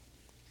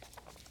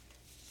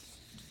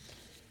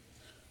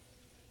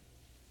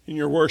In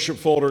your worship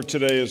folder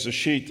today is a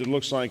sheet that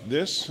looks like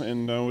this,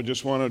 and we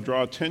just want to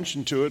draw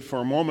attention to it for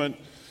a moment.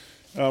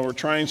 We're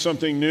trying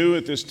something new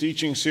at this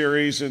teaching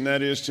series, and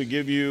that is to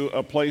give you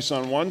a place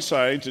on one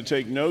side to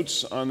take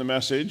notes on the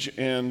message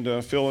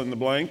and fill in the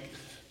blank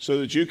so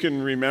that you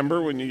can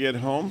remember when you get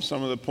home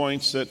some of the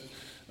points that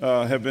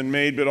have been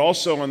made, but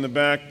also on the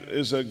back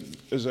is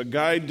a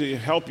guide to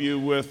help you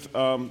with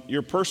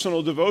your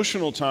personal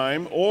devotional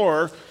time,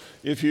 or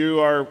if you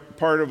are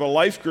part of a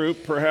life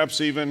group,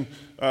 perhaps even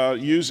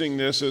using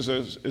this as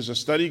a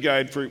study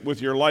guide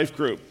with your life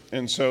group.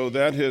 And so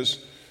that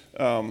is,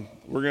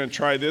 we're going to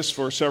try this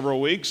for several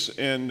weeks,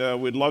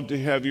 and we'd love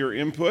to have your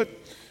input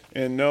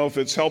and know if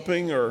it's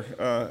helping or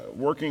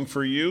working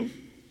for you.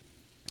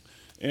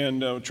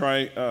 And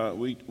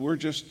we're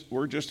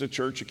just a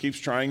church that keeps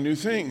trying new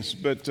things,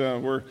 but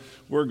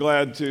we're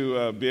glad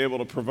to be able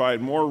to provide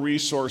more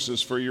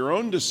resources for your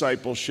own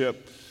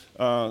discipleship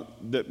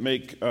that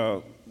make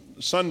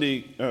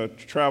Sunday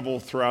travel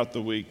throughout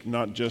the week,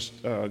 not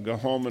just go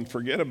home and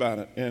forget about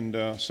it.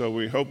 And so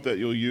we hope that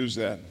you'll use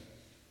that.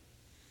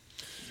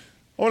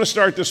 I want to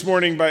start this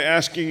morning by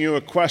asking you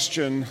a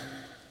question.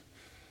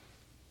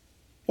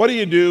 What do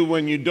you do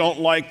when you don't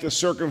like the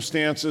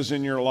circumstances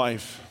in your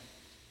life?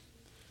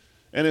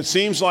 And it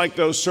seems like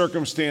those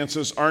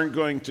circumstances aren't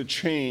going to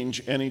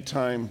change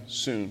anytime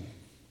soon.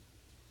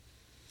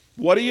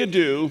 What do you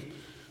do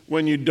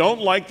when you don't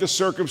like the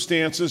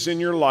circumstances in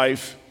your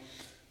life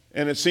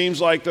and it seems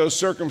like those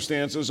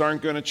circumstances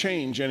aren't going to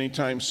change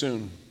anytime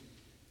soon?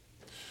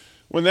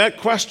 When that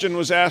question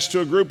was asked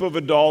to a group of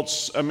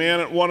adults, a man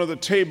at one of the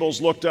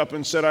tables looked up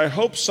and said, "I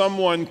hope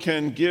someone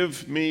can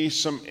give me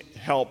some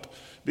help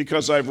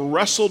because I've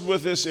wrestled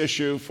with this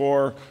issue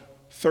for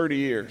 30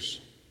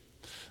 years.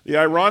 The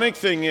ironic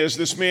thing is,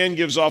 this man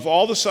gives off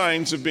all the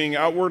signs of being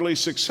outwardly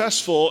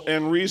successful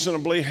and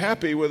reasonably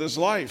happy with his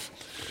life.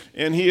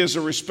 And he is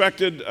a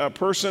respected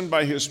person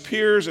by his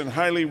peers and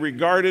highly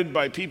regarded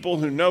by people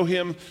who know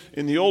him.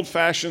 In the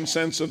old-fashioned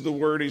sense of the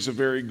word, he's a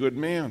very good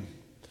man.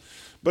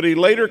 But he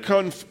later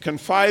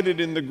confided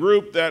in the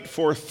group that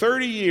for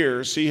 30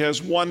 years he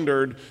has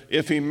wondered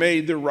if he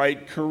made the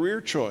right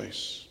career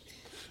choice.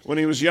 When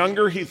he was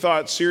younger, he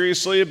thought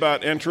seriously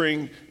about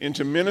entering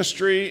into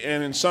ministry,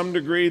 and in some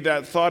degree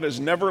that thought has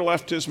never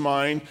left his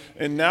mind.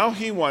 And now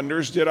he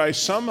wonders, did I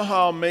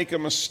somehow make a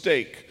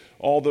mistake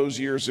all those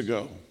years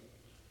ago?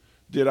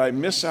 Did I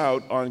miss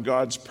out on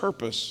God's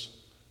purpose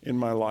in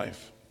my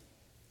life?"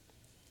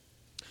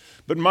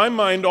 But my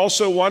mind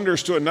also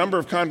wanders to a number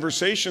of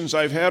conversations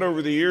I've had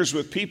over the years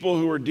with people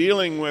who are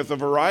dealing with a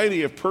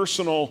variety of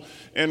personal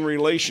and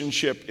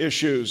relationship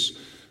issues,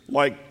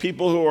 like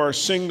people who are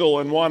single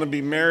and want to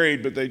be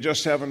married, but they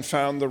just haven't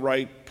found the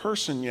right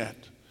person yet.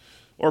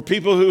 Or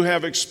people who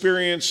have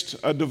experienced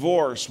a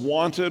divorce,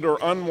 wanted or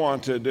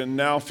unwanted, and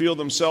now feel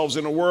themselves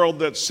in a world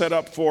that's set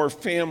up for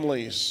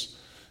families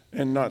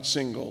and not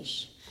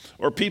singles.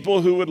 Or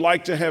people who would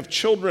like to have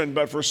children,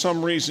 but for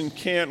some reason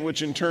can't,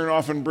 which in turn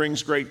often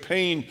brings great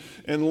pain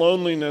and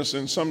loneliness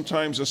and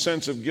sometimes a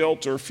sense of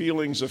guilt or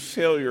feelings of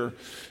failure.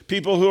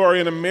 People who are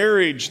in a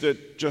marriage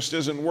that just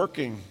isn't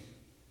working.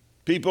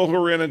 People who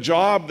are in a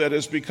job that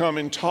has become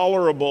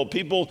intolerable.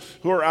 People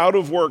who are out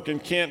of work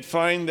and can't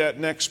find that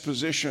next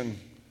position.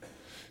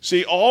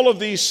 See, all of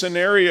these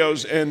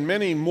scenarios and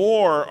many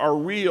more are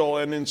real,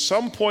 and in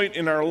some point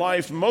in our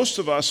life, most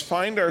of us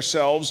find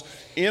ourselves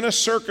in a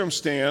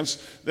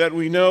circumstance that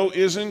we know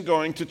isn't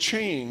going to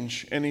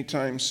change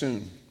anytime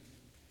soon.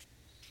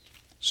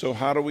 So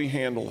how do we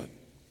handle it?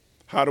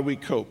 How do we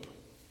cope?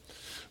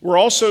 We're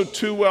also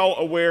too well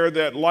aware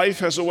that life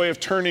has a way of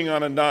turning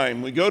on a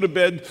dime. We go to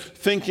bed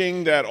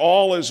thinking that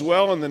all is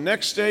well, and the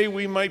next day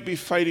we might be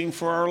fighting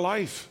for our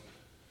life.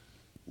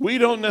 We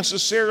don't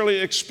necessarily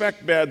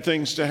expect bad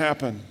things to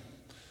happen,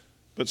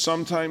 but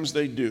sometimes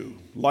they do.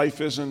 Life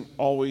isn't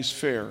always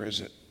fair, is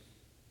it?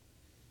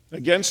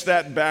 Against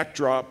that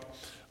backdrop,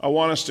 I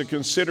want us to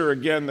consider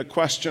again the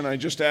question I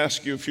just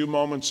asked you a few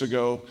moments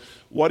ago.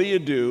 What do you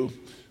do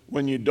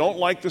when you don't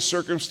like the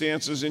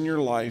circumstances in your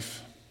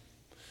life,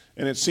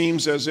 and it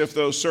seems as if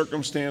those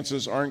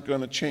circumstances aren't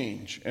going to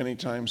change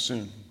anytime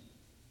soon?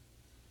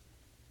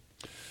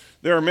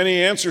 There are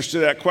many answers to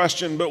that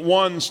question, but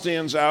one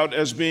stands out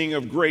as being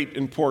of great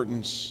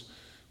importance.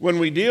 When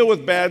we deal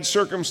with bad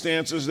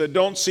circumstances that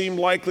don't seem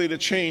likely to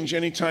change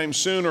anytime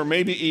soon, or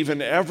maybe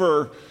even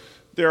ever,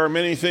 there are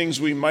many things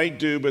we might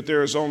do, but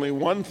there is only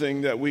one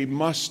thing that we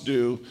must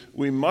do.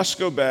 We must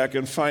go back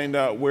and find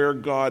out where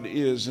God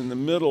is in the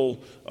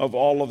middle of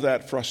all of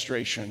that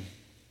frustration.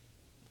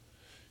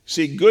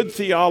 See, good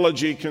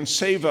theology can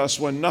save us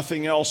when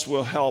nothing else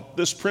will help.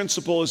 This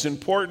principle is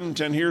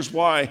important, and here's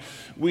why.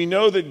 We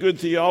know that good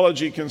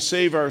theology can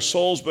save our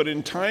souls, but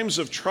in times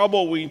of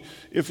trouble,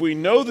 if we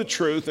know the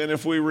truth and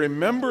if we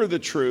remember the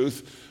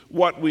truth,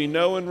 what we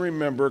know and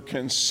remember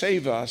can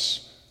save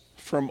us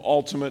from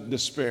ultimate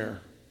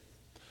despair.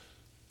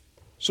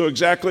 So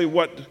exactly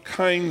what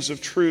kinds of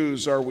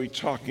truths are we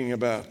talking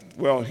about?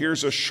 Well,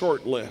 here's a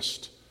short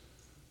list.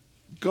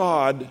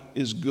 God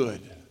is good.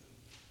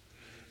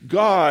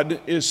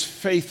 God is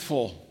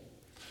faithful.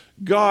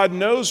 God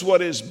knows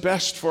what is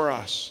best for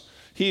us.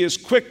 He is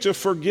quick to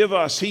forgive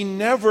us. He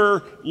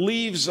never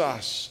leaves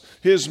us.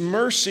 His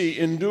mercy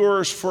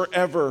endures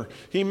forever.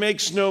 He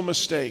makes no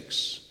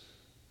mistakes.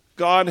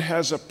 God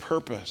has a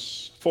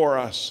purpose for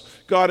us.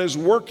 God is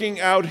working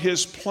out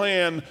his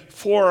plan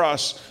for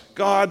us.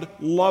 God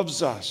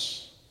loves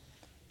us.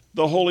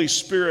 The Holy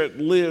Spirit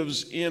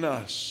lives in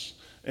us.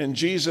 And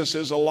Jesus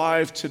is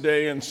alive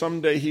today, and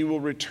someday he will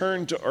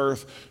return to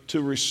earth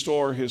to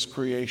restore his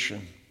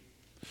creation.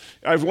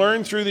 I've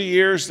learned through the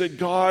years that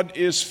God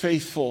is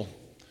faithful.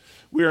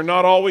 We are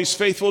not always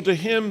faithful to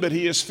him, but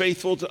he is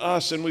faithful to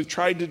us. And we've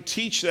tried to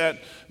teach that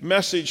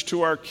message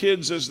to our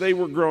kids as they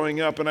were growing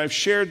up. And I've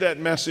shared that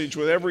message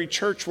with every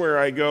church where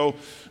I go.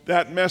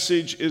 That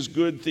message is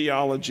good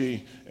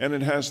theology, and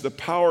it has the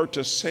power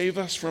to save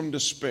us from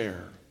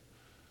despair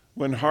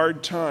when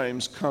hard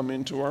times come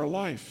into our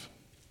life.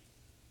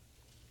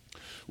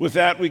 With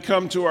that, we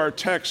come to our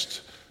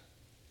text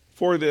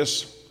for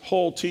this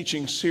whole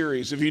teaching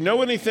series. If you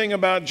know anything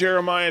about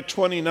Jeremiah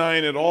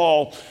 29 at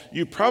all,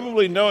 you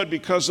probably know it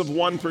because of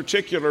one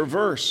particular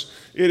verse.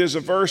 It is a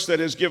verse that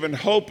has given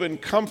hope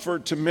and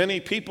comfort to many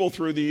people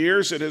through the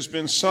years. It has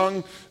been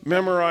sung,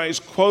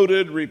 memorized,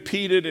 quoted,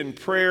 repeated in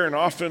prayer, and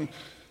often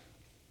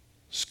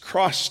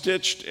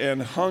cross-stitched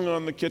and hung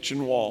on the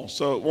kitchen wall,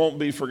 so it won't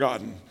be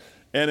forgotten.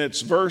 And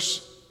it's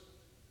verse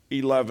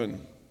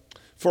 11.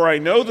 For I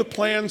know the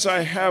plans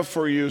I have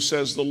for you,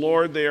 says the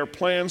Lord. They are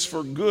plans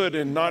for good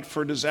and not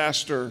for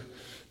disaster,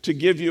 to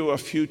give you a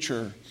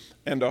future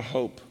and a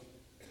hope.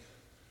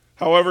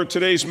 However,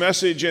 today's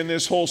message in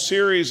this whole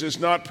series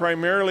is not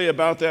primarily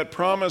about that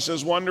promise,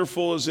 as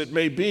wonderful as it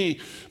may be,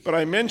 but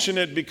I mention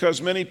it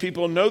because many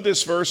people know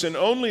this verse and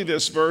only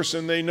this verse,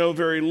 and they know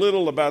very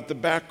little about the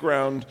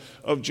background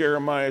of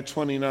Jeremiah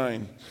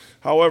 29.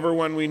 However,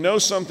 when we know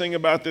something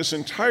about this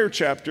entire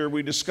chapter,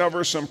 we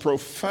discover some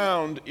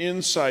profound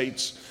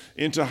insights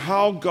into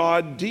how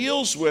God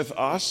deals with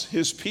us,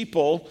 his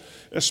people,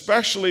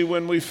 especially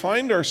when we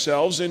find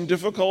ourselves in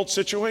difficult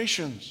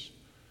situations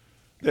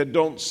that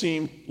don't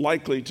seem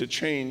likely to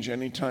change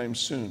anytime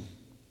soon.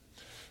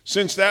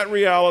 Since that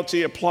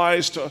reality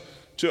applies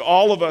to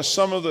all of us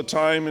some of the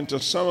time, and to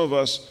some of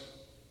us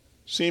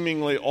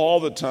seemingly all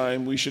the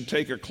time, we should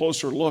take a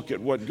closer look at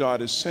what God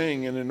is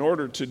saying. And in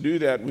order to do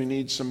that, we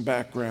need some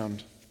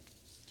background.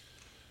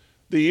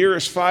 The year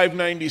is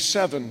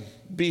 597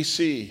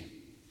 BC,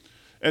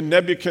 and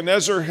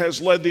Nebuchadnezzar has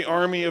led the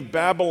army of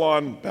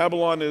Babylon.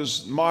 Babylon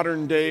is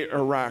modern-day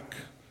Iraq.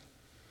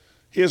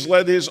 He has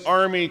led his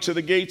army to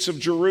the gates of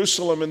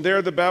Jerusalem, and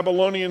there the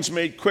Babylonians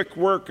made quick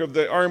work of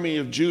the army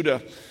of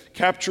Judah,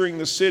 capturing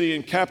the city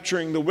and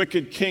capturing the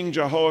wicked king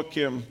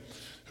Jehoiakim,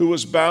 who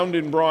was bound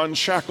in bronze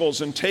shackles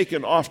and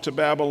taken off to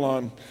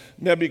Babylon.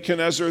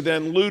 Nebuchadnezzar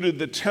then looted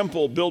the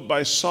temple built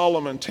by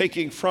Solomon,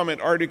 taking from it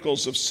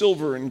articles of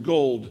silver and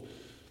gold.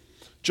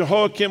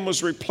 Jehoiakim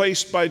was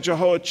replaced by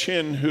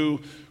Jehoiachin, who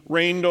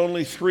reigned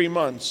only 3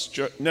 months.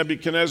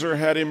 Nebuchadnezzar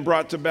had him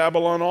brought to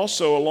Babylon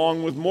also,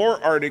 along with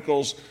more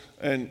articles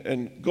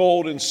and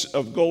gold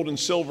and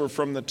silver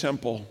from the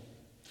temple.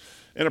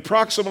 And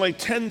approximately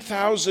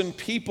 10,000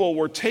 people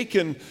were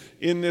taken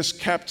in this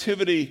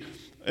captivity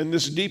and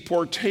this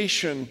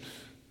deportation.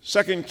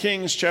 2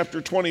 Kings chapter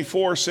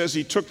 24 says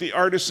he took the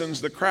artisans,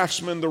 the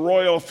craftsmen, the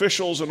royal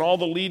officials, and all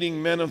the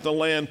leading men of the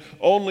land.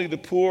 Only the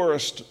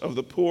poorest of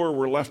the poor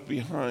were left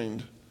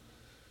behind.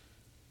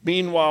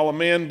 Meanwhile, a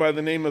man by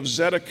the name of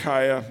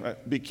Zedekiah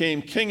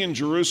became king in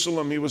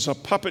Jerusalem. He was a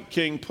puppet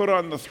king put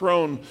on the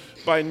throne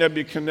by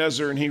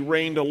Nebuchadnezzar, and he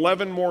reigned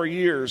 11 more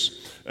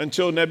years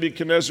until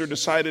Nebuchadnezzar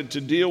decided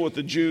to deal with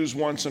the Jews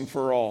once and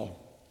for all.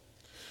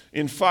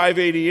 In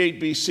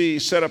 588 BC, he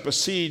set up a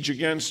siege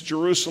against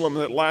Jerusalem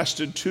that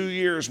lasted 2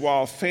 years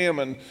while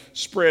famine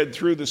spread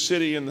through the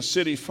city, and the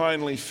city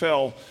finally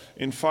fell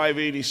in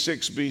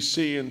 586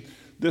 BC, and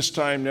this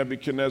time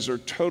Nebuchadnezzar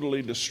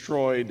totally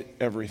destroyed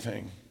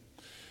everything.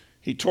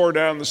 He tore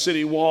down the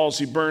city walls,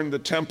 he burned the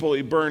temple,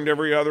 he burned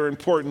every other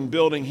important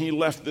building. He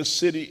left the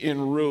city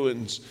in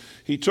ruins.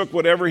 He took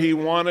whatever he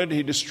wanted,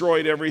 he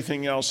destroyed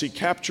everything else. He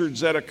captured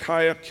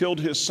Zedekiah, killed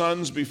his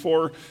sons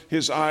before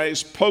his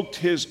eyes, poked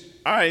his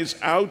eyes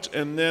out,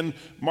 and then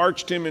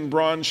marched him in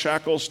bronze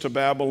shackles to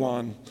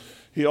Babylon.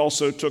 He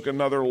also took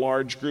another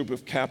large group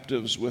of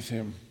captives with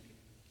him.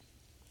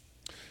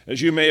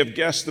 As you may have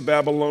guessed, the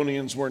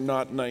Babylonians were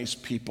not nice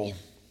people.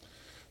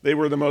 They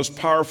were the most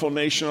powerful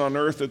nation on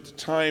earth at the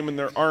time, and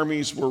their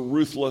armies were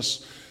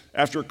ruthless.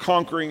 After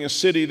conquering a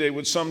city, they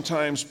would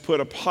sometimes put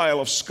a pile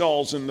of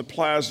skulls in the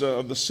plaza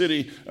of the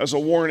city as a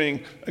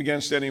warning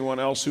against anyone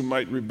else who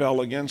might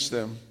rebel against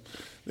them.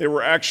 There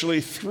were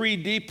actually 3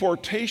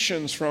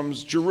 deportations from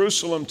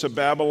Jerusalem to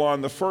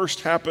Babylon. The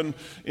first happened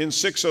in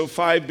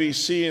 605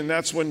 BC, and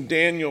that's when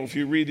Daniel, if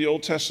you read the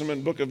Old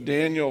Testament book of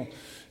Daniel,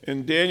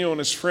 and Daniel and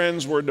his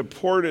friends were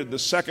deported. The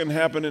second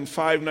happened in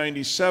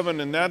 597,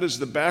 and that is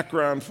the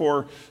background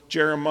for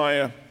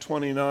Jeremiah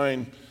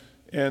 29.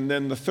 And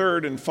then the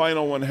third and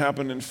final one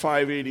happened in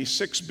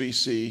 586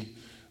 BC,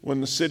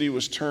 when the city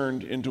was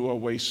turned into a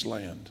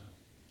wasteland.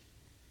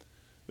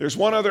 There's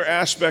one other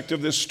aspect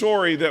of this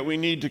story that we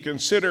need to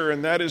consider,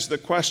 and that is the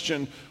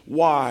question,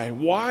 why?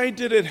 Why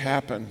did it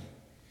happen?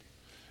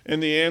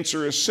 And the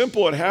answer is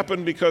simple. It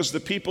happened because the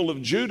people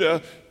of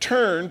Judah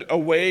turned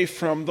away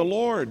from the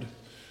Lord.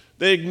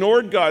 They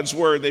ignored God's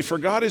word. They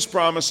forgot his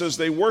promises.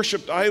 They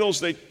worshiped idols.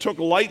 They took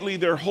lightly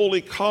their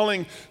holy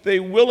calling. They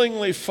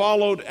willingly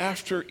followed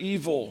after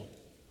evil.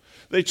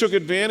 They took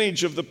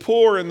advantage of the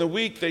poor and the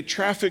weak. They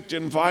trafficked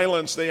in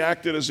violence. They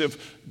acted as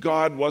if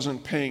God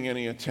wasn't paying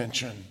any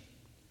attention.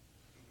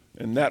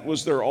 And that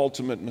was their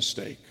ultimate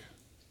mistake.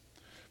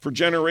 For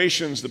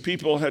generations, the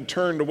people had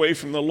turned away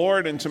from the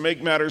Lord, and to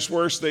make matters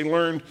worse, they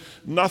learned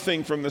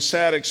nothing from the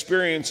sad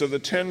experience of the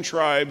 10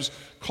 tribes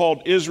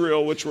called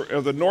Israel, which were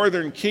of the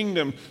northern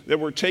kingdom that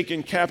were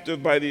taken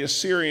captive by the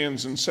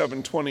Assyrians in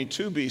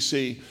 722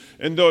 BC.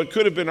 And though it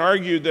could have been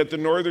argued that the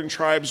northern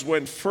tribes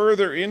went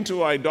further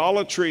into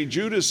idolatry,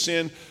 Judah's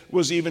sin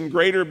was even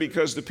greater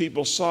because the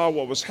people saw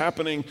what was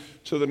happening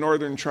to the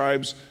northern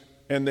tribes,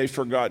 and they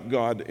forgot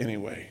God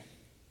anyway.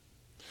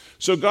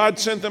 So God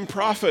sent them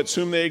prophets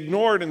whom they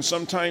ignored and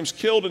sometimes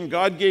killed, and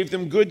God gave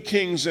them good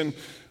kings. And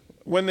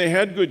when they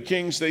had good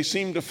kings, they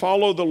seemed to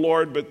follow the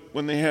Lord, but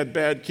when they had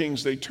bad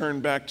kings, they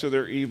turned back to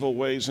their evil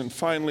ways. And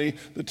finally,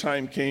 the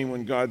time came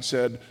when God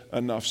said,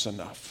 enough's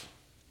enough.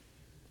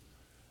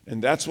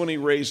 And that's when he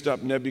raised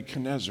up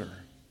Nebuchadnezzar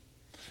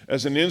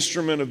as an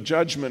instrument of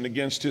judgment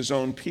against his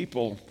own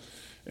people.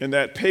 And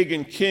that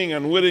pagan king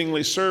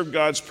unwittingly served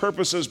God's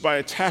purposes by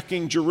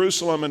attacking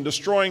Jerusalem and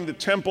destroying the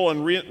temple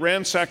and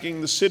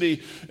ransacking the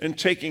city and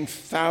taking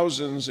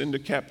thousands into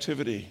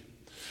captivity.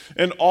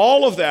 And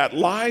all of that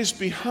lies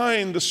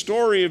behind the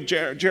story of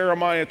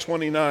Jeremiah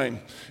 29.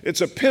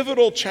 It's a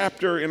pivotal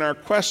chapter in our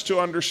quest to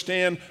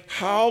understand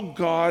how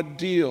God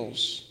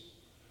deals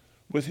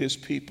with his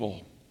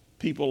people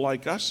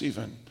like us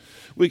even.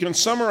 We can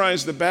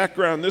summarize the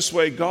background this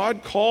way.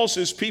 God calls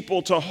his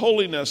people to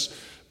holiness,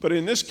 but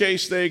in this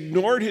case, they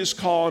ignored his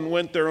call and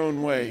went their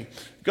own way.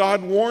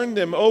 God warned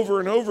them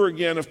over and over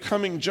again of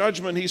coming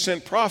judgment. He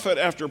sent prophet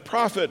after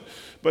prophet,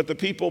 but the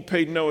people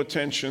paid no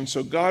attention.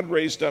 So God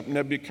raised up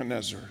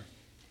Nebuchadnezzar,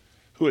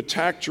 who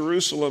attacked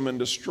Jerusalem and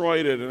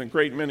destroyed it, and a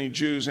great many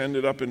Jews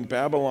ended up in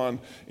Babylon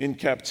in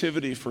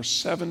captivity for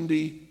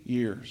 70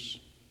 years.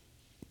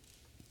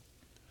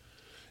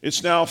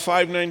 It's now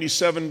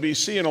 597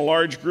 BC, and a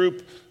large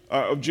group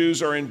of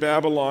Jews are in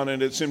Babylon,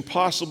 and it's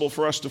impossible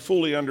for us to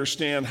fully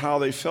understand how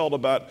they felt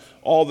about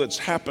all that's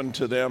happened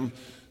to them.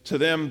 To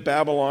them,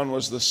 Babylon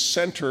was the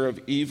center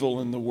of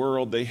evil in the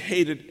world. They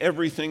hated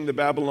everything the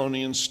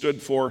Babylonians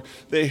stood for.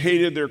 They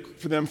hated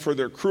them for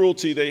their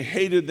cruelty. They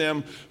hated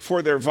them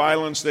for their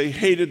violence. They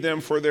hated them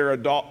for their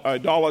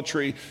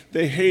idolatry.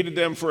 They hated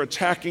them for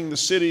attacking the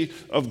city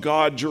of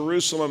God,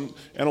 Jerusalem.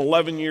 And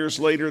 11 years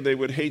later, they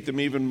would hate them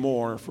even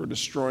more for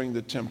destroying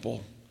the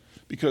temple,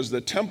 because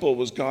the temple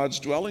was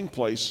God's dwelling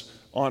place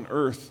on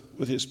earth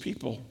with his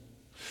people.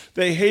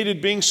 They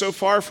hated being so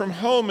far from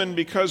home, and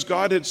because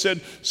God had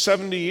said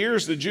 70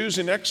 years, the Jews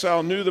in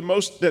exile knew that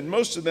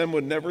most of them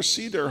would never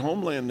see their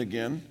homeland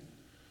again.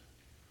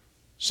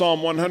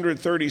 Psalm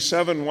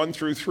 137, 1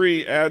 through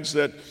 3 adds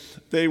that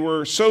they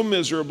were so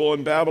miserable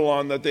in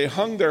Babylon that they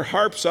hung their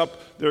harps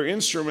up, their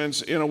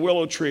instruments, in a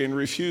willow tree and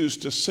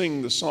refused to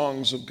sing the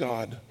songs of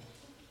God.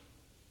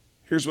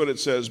 Here's what it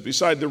says.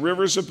 Beside the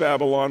rivers of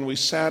Babylon, we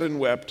sat and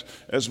wept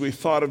as we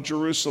thought of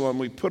Jerusalem.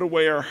 We put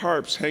away our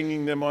harps,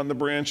 hanging them on the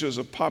branches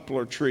of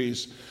poplar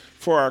trees.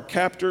 For our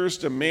captors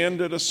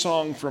demanded a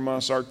song from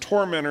us. Our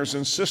tormentors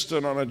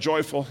insisted on a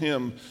joyful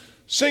hymn.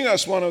 Sing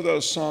us one of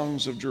those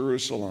songs of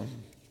Jerusalem.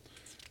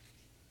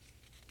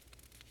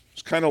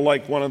 It's kind of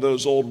like one of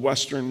those old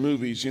Western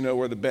movies,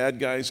 where the bad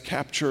guys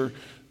capture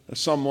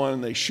someone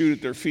and they shoot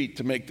at their feet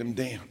to make them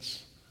dance.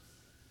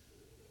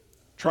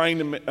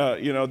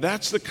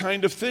 That's the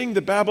kind of thing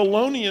the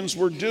Babylonians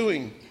were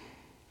doing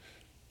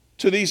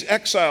to these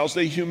exiles.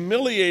 They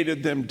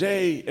humiliated them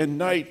day and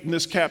night. And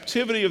this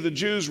captivity of the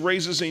Jews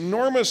raises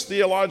enormous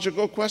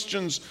theological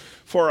questions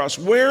for us.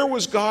 Where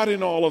was God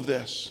in all of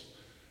this?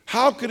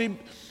 How could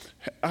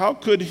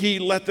he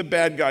let the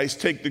bad guys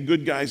take the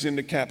good guys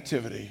into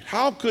captivity?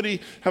 How could he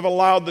have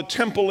allowed the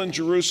temple in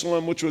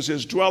Jerusalem, which was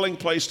his dwelling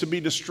place, to be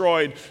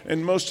destroyed?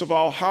 And most of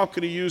all, how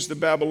could he use the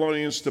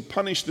Babylonians to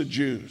punish the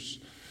Jews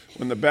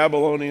when the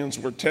Babylonians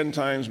were 10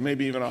 times,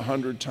 maybe even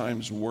 100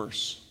 times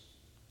worse?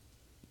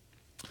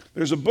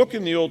 There's a book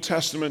in the Old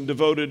Testament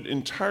devoted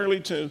entirely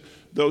to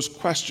those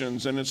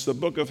questions, and it's the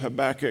book of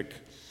Habakkuk.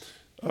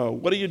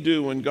 What do you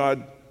do when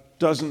God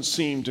doesn't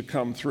seem to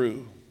come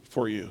through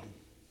for you?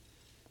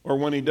 Or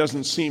when he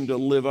doesn't seem to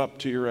live up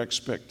to your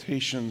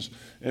expectations?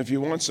 And if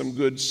you want some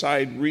good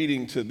side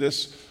reading to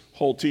this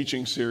whole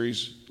teaching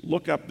series,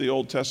 look up the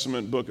Old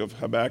Testament book of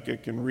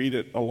Habakkuk and read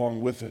it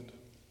along with it.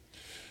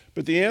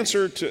 But the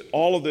answer to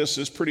all of this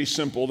is pretty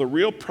simple. The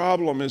real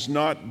problem is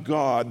not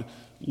God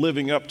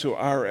living up to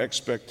our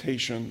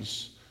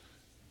expectations.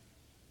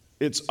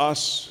 It's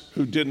us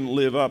who didn't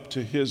live up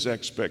to his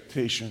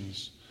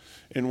expectations.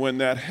 And when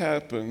that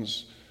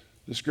happens,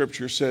 the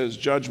scripture says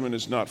judgment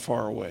is not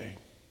far away.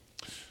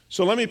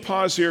 So let me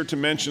pause here to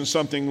mention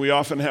something we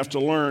often have to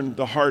learn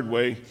the hard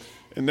way,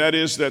 and that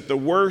is that the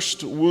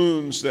worst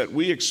wounds that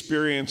we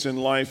experience in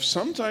life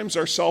sometimes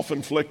are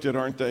self-inflicted,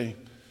 aren't they?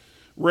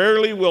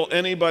 Rarely will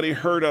anybody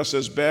hurt us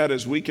as bad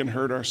as we can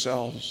hurt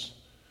ourselves.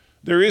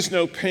 There is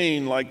no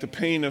pain like the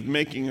pain of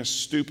making a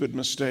stupid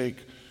mistake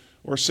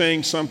or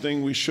saying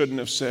something we shouldn't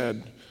have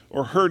said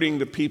or hurting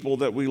the people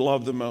that we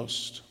love the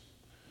most.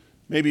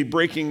 Maybe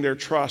breaking their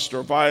trust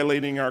or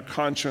violating our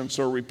conscience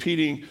or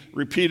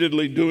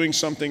repeatedly doing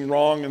something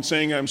wrong and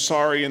saying I'm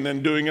sorry and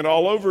then doing it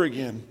all over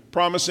again,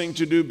 promising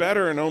to do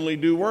better and only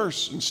do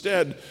worse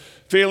instead,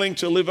 failing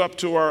to live up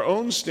to our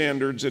own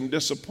standards and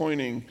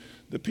disappointing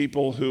the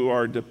people who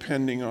are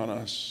depending on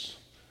us.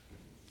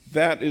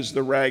 That is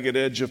the ragged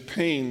edge of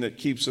pain that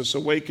keeps us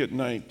awake at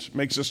night,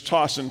 makes us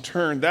toss and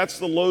turn. That's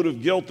the load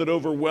of guilt that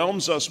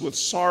overwhelms us with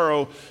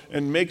sorrow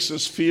and makes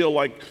us feel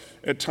like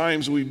at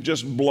times we've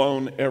just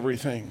blown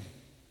everything.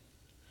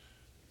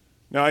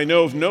 Now, I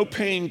know of no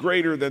pain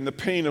greater than the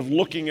pain of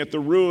looking at the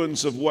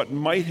ruins of what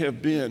might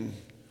have been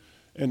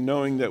and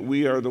knowing that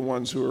we are the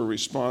ones who are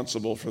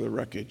responsible for the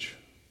wreckage.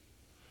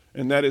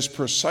 And that is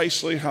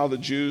precisely how the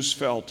Jews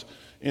felt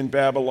in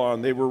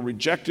Babylon. They were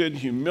rejected,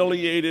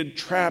 humiliated,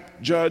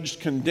 trapped, judged,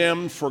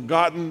 condemned,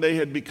 forgotten. They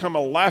had become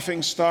a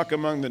laughingstock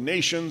among the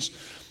nations,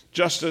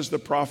 just as the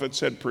prophets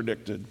had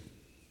predicted.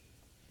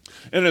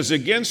 And it's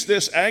against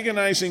this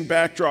agonizing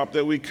backdrop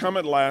that we come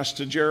at last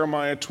to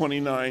Jeremiah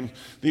 29.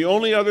 The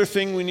only other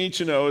thing we need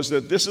to know is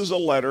that this is a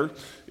letter.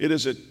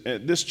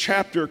 This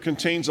chapter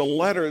contains a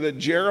letter that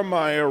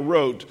Jeremiah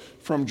wrote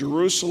from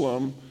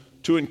Jerusalem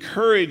to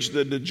encourage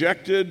the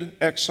dejected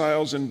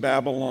exiles in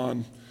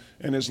Babylon.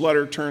 And his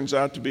letter turns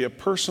out to be a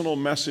personal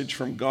message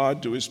from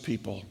God to his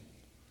people.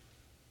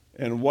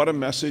 And what a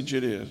message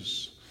it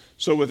is.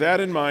 So with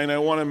that in mind, I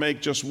want to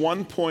make just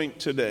one point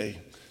today.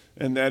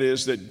 And that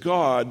is that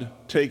God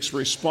takes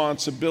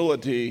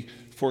responsibility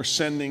for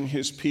sending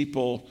his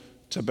people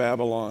to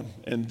Babylon.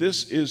 And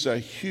this is a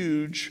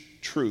huge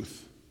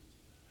truth.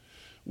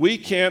 We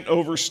can't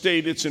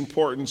overstate its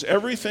importance.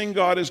 Everything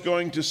God is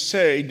going to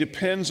say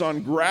depends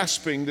on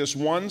grasping this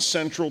one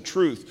central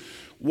truth.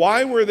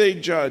 Why were they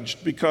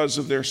judged? Because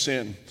of their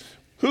sin.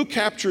 Who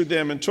captured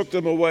them and took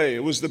them away?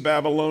 It was the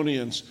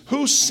Babylonians.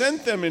 Who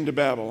sent them into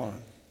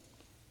Babylon?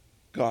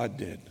 God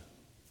did.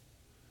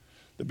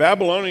 The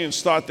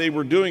Babylonians thought they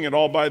were doing it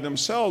all by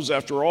themselves.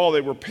 After all, they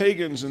were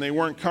pagans and they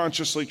weren't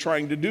consciously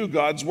trying to do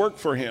God's work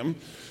for him.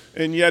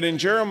 And yet in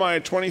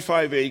Jeremiah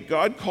 25:8,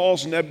 God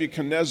calls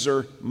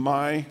Nebuchadnezzar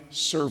my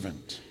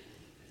servant.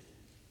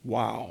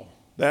 Wow,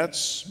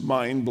 that's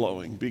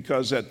mind-blowing,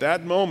 because at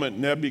that moment,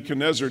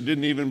 Nebuchadnezzar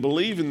didn't even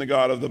believe in the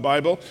God of the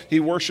Bible.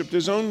 He worshiped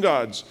his own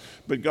gods.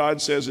 But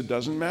God says, it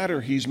doesn't matter,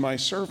 he's my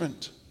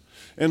servant.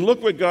 And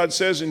look what God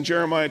says in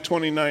Jeremiah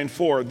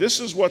 29:4. This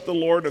is what the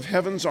Lord of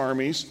heaven's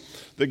armies,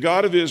 the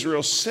God of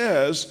Israel,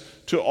 says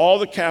to all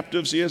the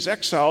captives he has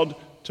exiled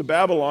to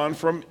Babylon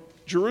from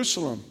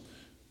Jerusalem.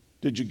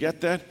 Did you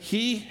get that?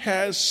 He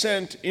has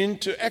sent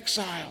into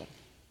exile.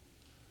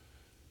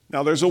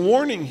 Now there's a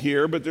warning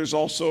here, but there's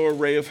also a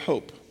ray of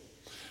hope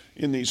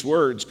in these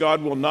words.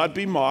 God will not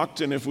be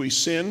mocked, and if we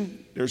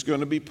sin, there's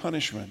going to be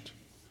punishment.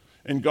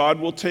 And God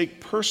will take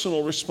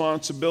personal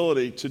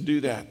responsibility to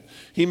do that.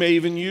 He may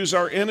even use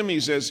our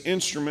enemies as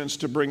instruments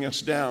to bring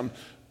us down.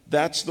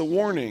 That's the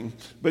warning.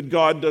 But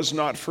God does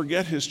not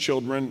forget his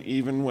children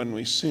even when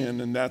we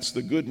sin, and that's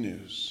the good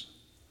news.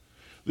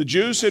 The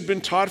Jews had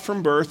been taught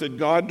from birth that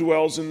God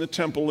dwells in the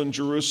temple in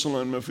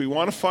Jerusalem. If we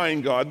want to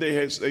find God,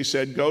 they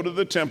said, go to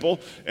the temple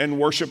and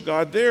worship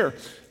God there.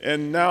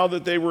 And now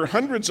that they were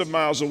hundreds of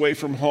miles away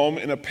from home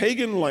in a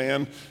pagan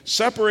land,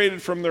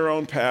 separated from their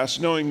own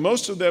past, knowing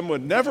most of them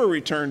would never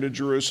return to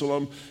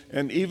Jerusalem,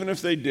 and even if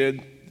they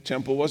did, the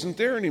temple wasn't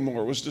there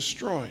anymore, it was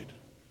destroyed.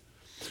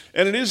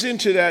 And it is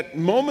into that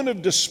moment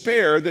of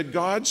despair that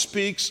God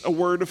speaks a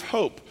word of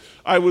hope.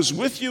 I was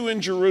with you in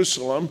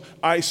Jerusalem.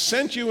 I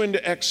sent you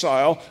into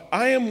exile.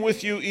 I am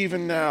with you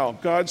even now.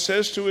 God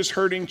says to his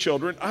hurting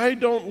children, I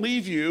don't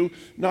leave you,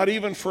 not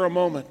even for a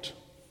moment.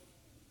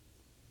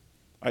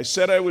 I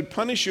said I would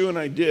punish you, and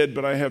I did,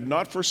 but I have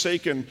not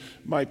forsaken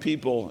my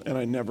people, and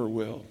I never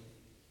will.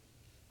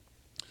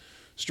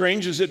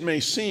 Strange as it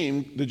may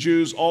seem, the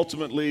Jews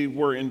ultimately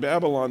were in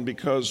Babylon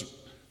because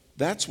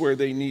that's where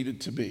they needed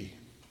to be.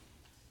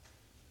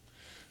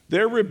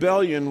 Their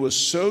rebellion was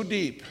so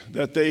deep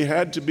that they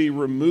had to be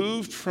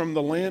removed from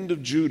the land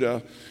of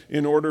Judah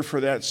in order for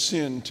that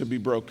sin to be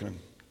broken.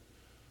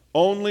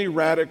 Only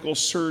radical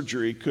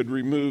surgery could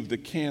remove the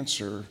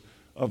cancer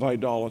of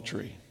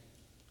idolatry.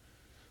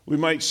 We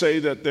might say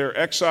that their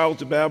exile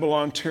to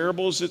Babylon,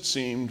 terrible as it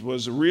seemed,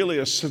 was really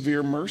a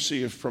severe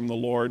mercy from the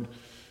Lord.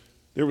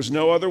 There was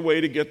no other way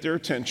to get their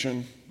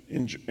attention.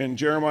 In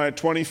Jeremiah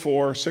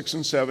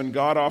 24:6-7,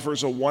 God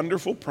offers a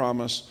wonderful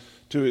promise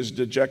to his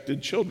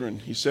dejected children.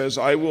 He says,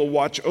 I will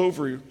watch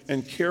over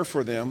and care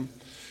for them,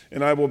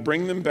 and I will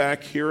bring them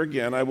back here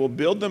again. I will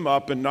build them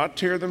up and not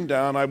tear them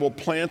down. I will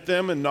plant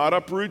them and not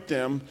uproot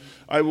them.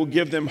 I will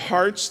give them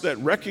hearts that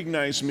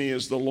recognize me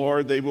as the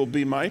Lord. They will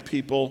be my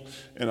people,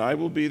 and I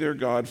will be their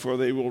God, for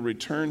they will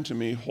return to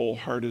me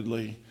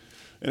wholeheartedly.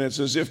 And it's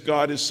as if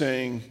God is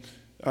saying,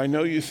 I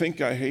know you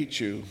think I hate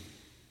you,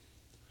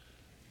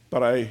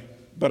 but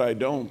I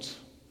don't.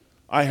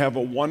 I have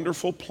a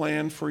wonderful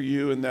plan for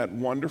you, and that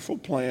wonderful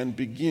plan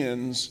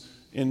begins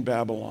in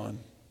Babylon.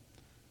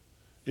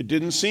 It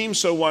didn't seem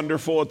so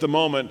wonderful at the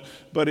moment,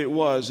 but it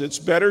was. It's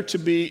better to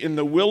be in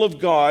the will of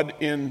God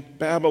in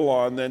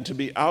Babylon than to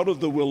be out of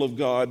the will of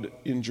God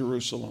in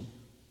Jerusalem.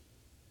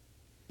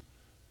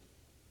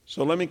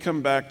 So let me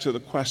come back to the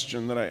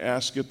question that I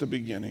asked at the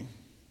beginning.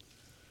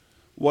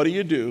 What do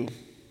you do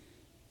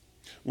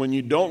when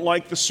you don't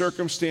like the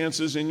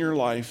circumstances in your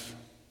life,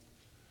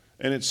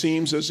 and it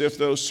seems as if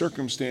those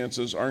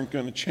circumstances aren't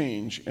going to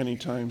change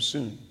anytime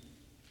soon?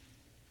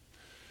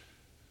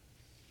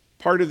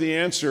 Part of the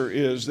answer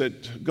is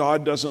that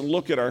God doesn't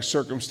look at our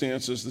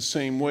circumstances the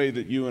same way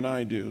that you and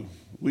I do.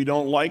 We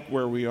don't like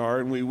where we are,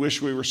 and we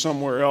wish we were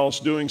somewhere else,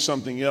 doing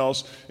something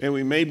else, and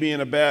we may be in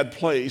a bad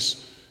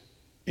place,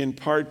 in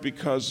part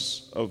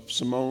because of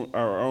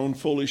our own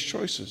foolish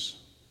choices.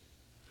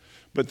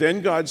 But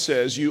then God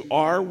says, you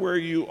are where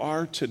you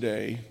are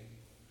today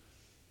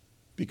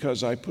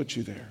because I put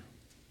you there.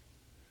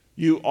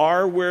 You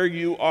are where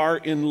you are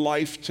in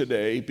life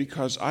today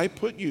because I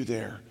put you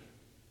there.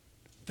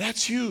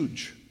 That's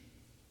huge.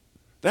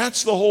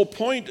 That's the whole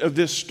point of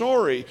this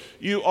story.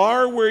 You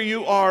are where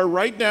you are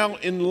right now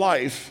in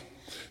life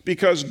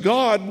because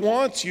God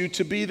wants you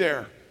to be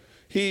there.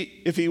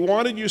 If He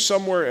wanted you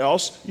somewhere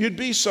else, you'd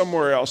be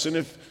somewhere else.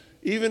 And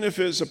even if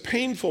it's a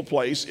painful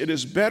place, it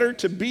is better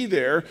to be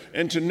there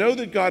and to know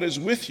that God is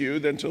with you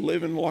than to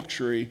live in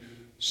luxury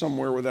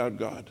somewhere without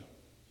God.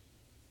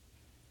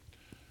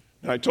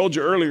 Now, I told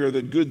you earlier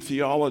that good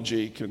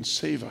theology can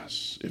save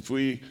us. If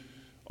we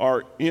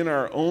are in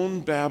our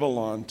own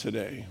Babylon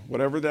today,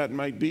 whatever that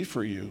might be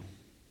for you,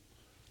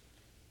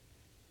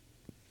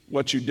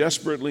 what you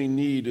desperately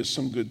need is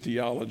some good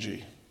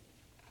theology.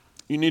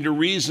 You need a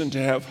reason to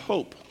have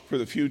hope for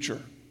the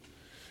future.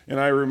 And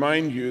I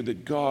remind you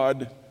that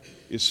God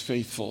is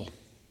faithful.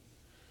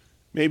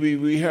 Maybe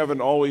we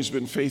haven't always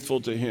been faithful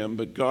to Him,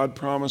 but God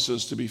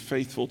promises to be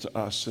faithful to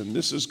us. And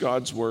this is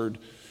God's word.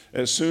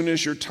 As soon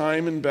as your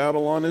time in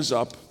Babylon is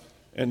up,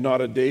 and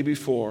not a day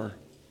before,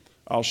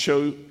 I'll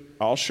show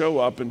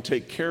up and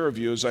take care of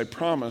you as I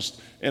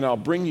promised, and I'll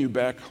bring you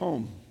back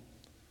home.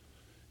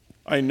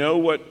 I know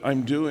what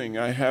I'm doing.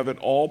 I have it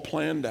all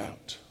planned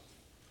out.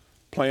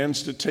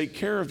 Plans to take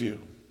care of you,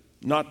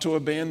 not to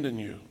abandon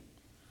you.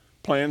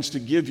 Plans to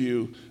give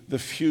you the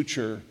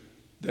future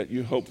that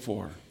you hope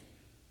for.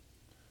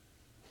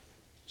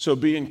 So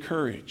be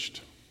encouraged.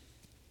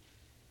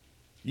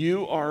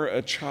 You are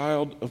a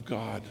child of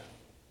God.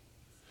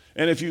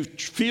 And if you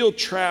feel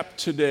trapped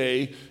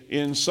today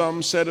in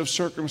some set of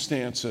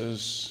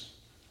circumstances,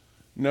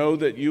 know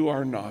that you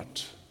are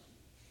not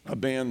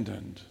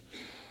abandoned.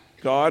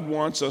 God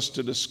wants us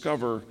to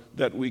discover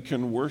that we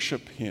can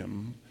worship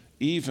Him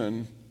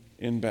even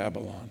in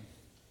Babylon.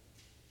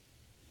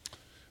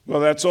 Well,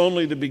 that's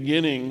only the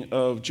beginning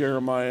of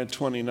Jeremiah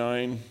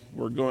 29.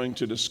 We're going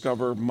to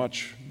discover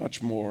much,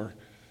 much more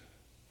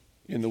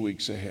in the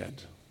weeks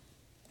ahead.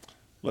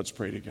 Let's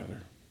pray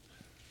together.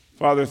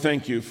 Father,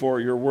 thank you for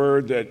your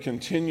word that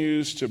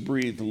continues to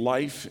breathe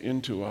life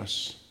into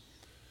us.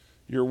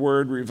 Your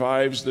word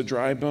revives the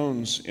dry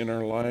bones in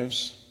our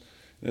lives.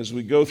 As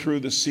we go through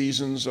the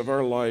seasons of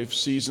our life,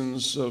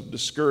 seasons of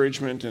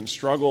discouragement and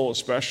struggle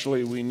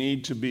especially, we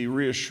need to be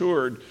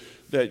reassured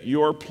that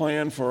your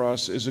plan for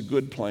us is a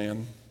good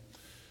plan.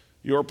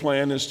 Your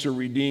plan is to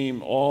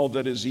redeem all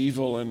that is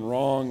evil and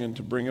wrong and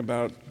to bring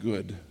about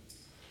good.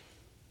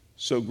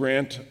 So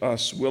grant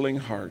us willing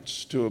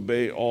hearts to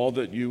obey all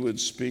that you would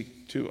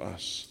speak to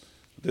us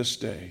this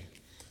day.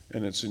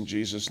 And it's in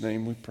Jesus'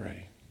 name we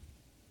pray.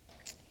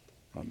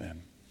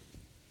 Amen.